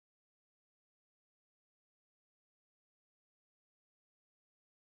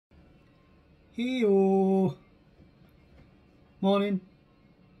Heyo! Morning,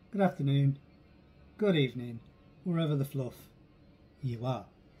 good afternoon, good evening, wherever the fluff you are.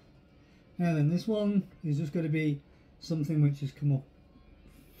 Now then, this one is just going to be something which has come up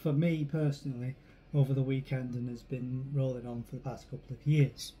for me personally over the weekend and has been rolling on for the past couple of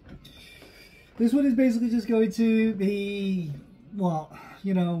years. This one is basically just going to be,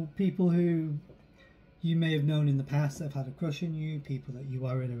 people who you may have known in the past that have had a crush on you, people that you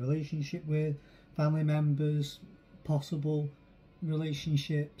are in a relationship with, family members, possible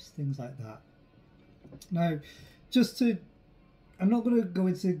relationships, things like that. Now, I'm not going to go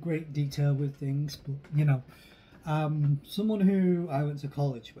into great detail with things, but someone who I went to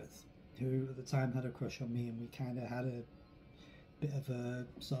college with, who at the time had a crush on me, and we kind of had a bit of a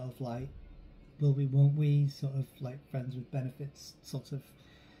sort of like, will we, won't we, sort of like friends with benefits sort of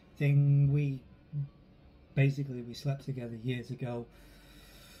thing. We slept together years ago.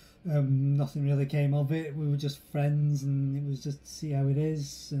 Nothing really came of it. We were just friends, and it was just to see how it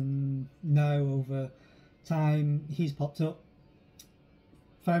is. And now, over time, he's popped up,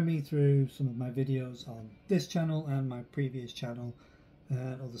 found me through some of my videos on this channel and my previous channel,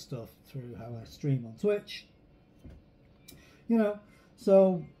 and other stuff through how I stream on Twitch. They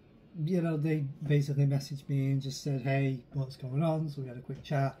basically messaged me and just said, hey, what's going on? So we had a quick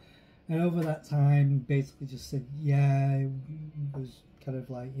chat. And over that time, basically just said, yeah, it was kind of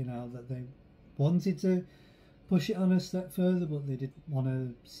like, that they wanted to push it on a step further, but they didn't want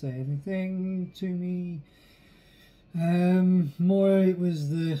to say anything to me. More it was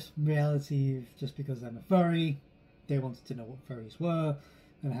the reality of, just because I'm a furry, they wanted to know what furries were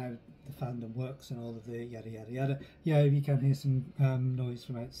and how the fandom works and all of the yada yada yada. Yeah, if you can hear some noise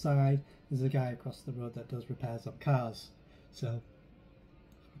from outside, there's a guy across the road that does repairs on cars. So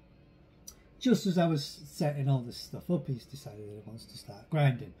just as I was setting all this stuff up, he's decided that he wants to start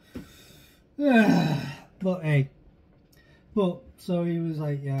grinding. So he was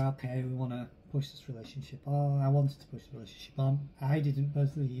like, yeah, okay, we want to push this relationship on. I wanted to push the relationship on. I didn't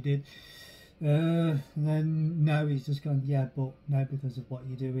personally, he did. And then now he's just gone, yeah, but now because of what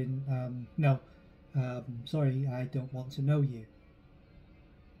you're doing, sorry, I don't want to know you.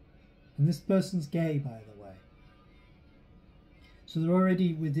 And this person's gay, by the way. So they're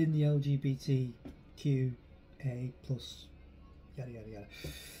already within the LGBTQA plus yada yada yada.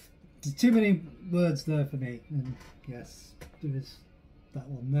 There's too many words there for me. And yes, there is that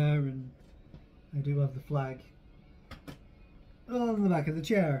one there, and I do have the flag on the back of the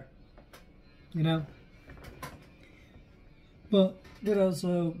chair. But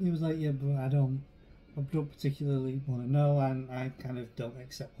so he was like, yeah, but I don't particularly want to know, and I kind of don't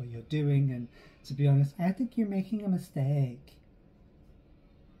accept what you're doing, and to be honest, I think you're making a mistake.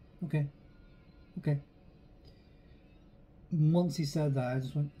 Okay. Once he said that, I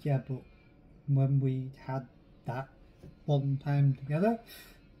just went, yeah, but when we had that one time together,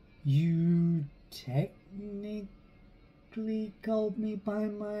 you technically called me by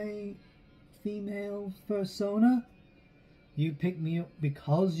my female persona. You picked me up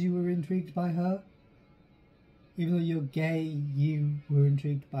because you were intrigued by her. Even though you're gay, you were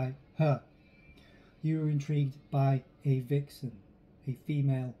intrigued by her. You were intrigued by a vixen, a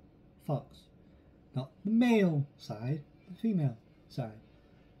female fox. Not the male side, the female side.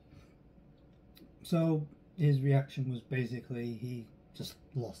 So his reaction was basically he just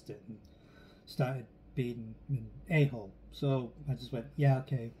lost it and started being an a-hole. So I just went, yeah,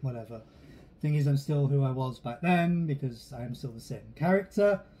 okay, whatever. Thing is, I'm still who I was back then, because I'm still the same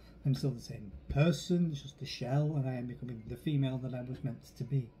character, I'm still the same person, it's just a shell, and I am becoming the female that I was meant to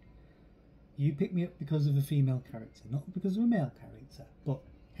be. You picked me up because of a female character, not because of a male character. But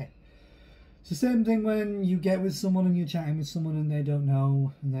hey, it's the same thing when you get with someone and you're chatting with someone and they don't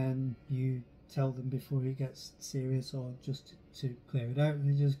know, and then you tell them before it gets serious, or just to clear it out, and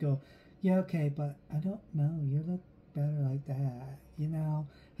they just go, yeah, okay, but I don't know, you look better like that,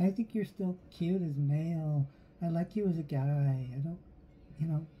 I think you're still cute as male, I like you as a guy, I don't,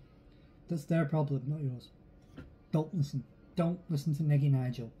 that's their problem, not yours. Don't listen to Neggy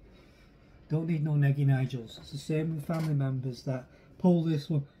Nigel. Don't need no Neggy Nigels. It's the same with family members that pull this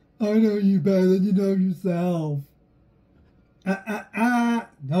one, I know you better than you know yourself.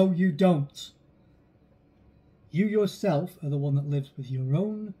 No you don't. You yourself are the one that lives with your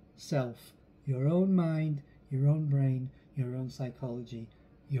own self, your own mind, your own brain, your own psychology,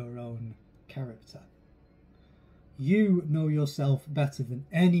 your own character. You know yourself better than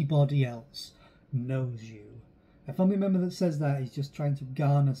anybody else knows you. A family member that says that is just trying to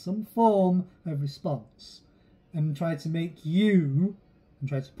garner some form of response and try to make you, and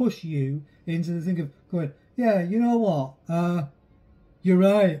try to push you into the thing of going, yeah, you know what, you're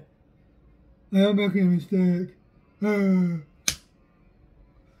right. I am making a mistake.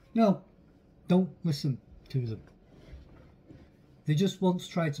 No, don't listen to them. They just want to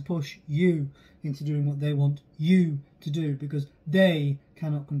try to push you into doing what they want you to do because they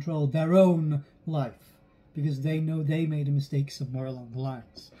cannot control their own life, because they know they made a mistake somewhere along the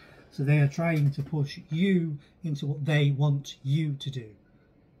lines. So they are trying to push you into what they want you to do,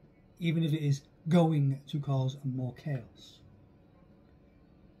 even if it is going to cause more chaos.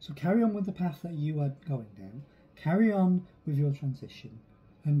 So carry on with the path that you are going down, carry on with your transition,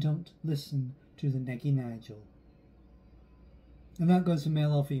 and don't listen to the neggy Nigel. And that goes for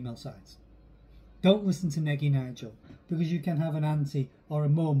male or female sides. Don't listen to neggy Nigel, because you can have an auntie or a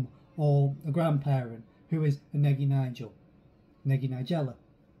mum or a grandparent who is a neggy Nigel. Neggy Nigella,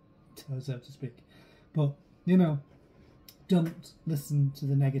 so to speak. But, you know, don't listen to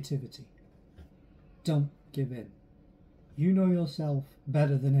the negativity. Don't give in. You know yourself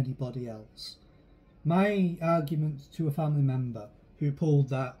better than anybody else. My argument to a family member who pulled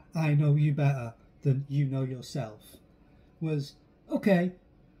that I know you better than you know yourself was, okay,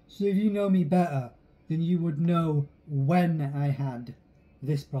 so if you know me better, then you would know when I had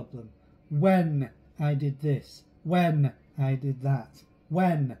this problem, when I did this, when I did that,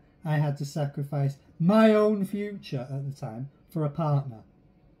 when I had to sacrifice my own future at the time for a partner.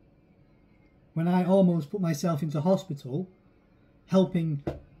 When I almost put myself into hospital helping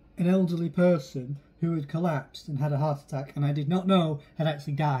an elderly person who had collapsed and had a heart attack and I did not know had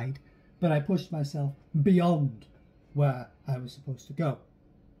actually died, but I pushed myself beyond where I was supposed to go.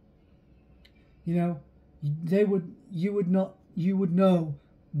 You know, you would know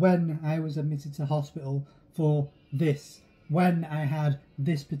when I was admitted to hospital for this, when I had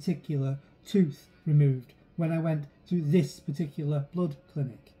this particular tooth removed, when I went to this particular blood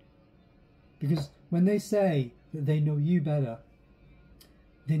clinic. Because when they say that they know you better,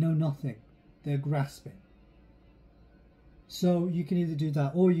 they know nothing. They're grasping. So you can either do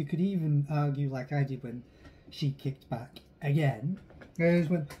that, or you could even argue like I did when she kicked back again. I just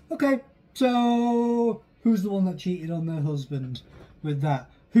went, okay, so who's the one that cheated on their husband with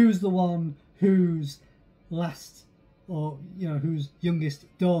that? Who's the one whose last, or, you know, whose youngest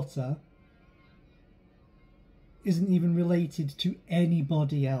daughter isn't even related to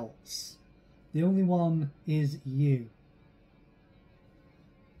anybody else? The only one is you.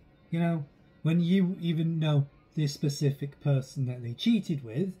 You know, when you even know the specific person that they cheated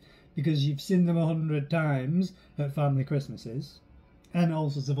with, because you've seen them 100 times at family Christmases and all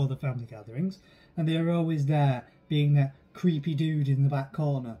sorts of other family gatherings, and they're always there being that creepy dude in the back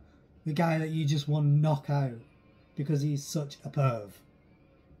corner, the guy that you just want to knock out because he's such a perv.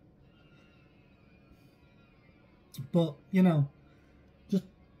 But, you know, just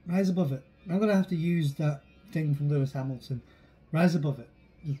rise above it. I'm going to have to use that thing from Lewis Hamilton. Rise above it.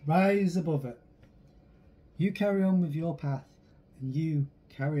 Just rise above it. You carry on with your path, and you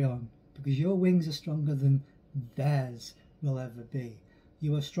carry on, because your wings are stronger than theirs will ever be.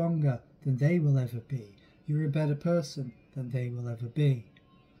 You are stronger than they will ever be. You're a better person than they will ever be.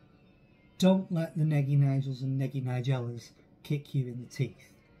 Don't let the neggy Nigels and neggy Nigellas kick you in the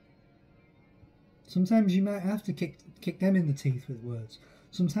teeth. Sometimes you might have to kick them in the teeth with words.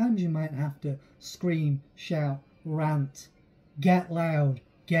 Sometimes you might have to scream, shout, rant, get loud,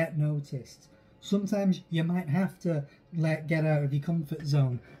 get noticed. Sometimes you might have to get out of your comfort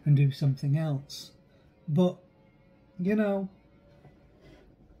zone and do something else. But, you know,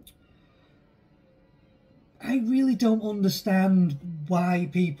 I really don't understand why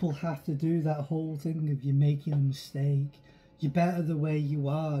people have to do that whole thing of you making a mistake. You're better the way you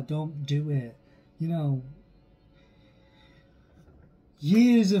are, don't do it. You know,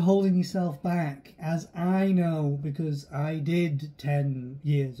 years of holding yourself back, as I know, because I did 10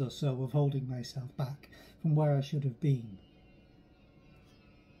 years or so of holding myself back from where I should have been.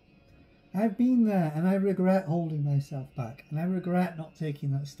 I've been there, and I regret holding myself back, and I regret not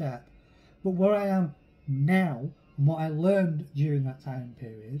taking that step. But where I am now, and what I learned during that time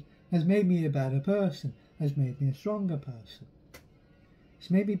period, has made me a better person, has made me a stronger person. It's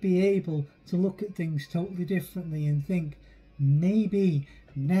made me be able to look at things totally differently and think, maybe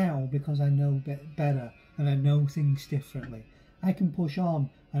now, because I know better and I know things differently, I can push on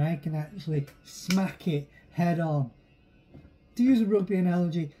and I can actually smack it head on. To use a rugby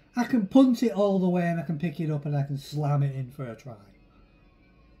analogy, I can punt it all the way and I can pick it up and I can slam it in for a try.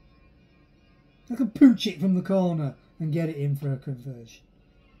 I can pooch it from the corner and get it in for a conversion.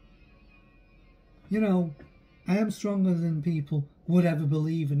 You know, I am stronger than people would ever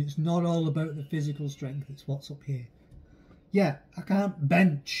believe, and it's not all about the physical strength, it's what's up here. Yeah, I can't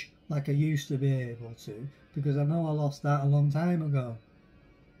bench like I used to be able to, because I know I lost that a long time ago.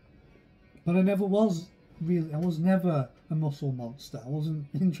 But I never was really, I was never a muscle monster. I wasn't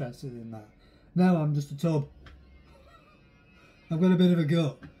interested in that. Now I'm just a tub. I've got a bit of a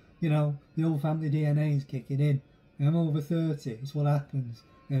gut. You know, the old family DNA is kicking in. I'm over 30. It's what happens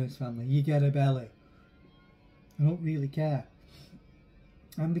in this family. You get a belly. I don't really care.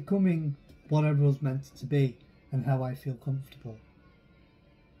 I'm becoming what I was meant to be and how I feel comfortable.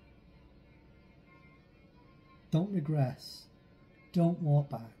 Don't regress. Don't walk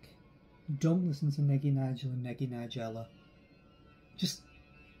back. Don't listen to Neggy Nigel and Neggy Nigella. Just,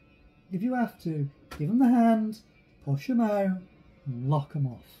 if you have to, give them the hand, push them out, and lock them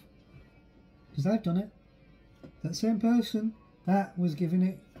off. Because I've done it. That same person that was giving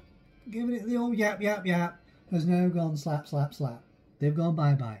it the old yap, yap, yap, has now gone slap, slap, slap. They've gone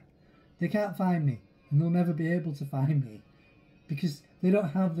bye-bye. They can't find me, and they'll never be able to find me, because they don't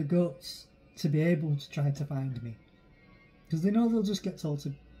have the guts to be able to try to find me. Because they know they'll just get told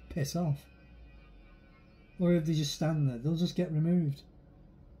to piss off. Or if they just stand there, they'll just get removed.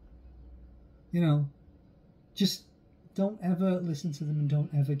 You know, just don't ever listen to them and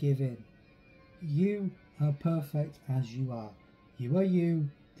don't ever give in. You are perfect as you are. You are you,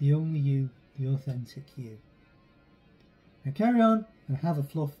 the only you, the authentic you. Now carry on and have a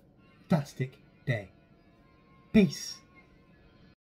fluff-tastic day. Peace.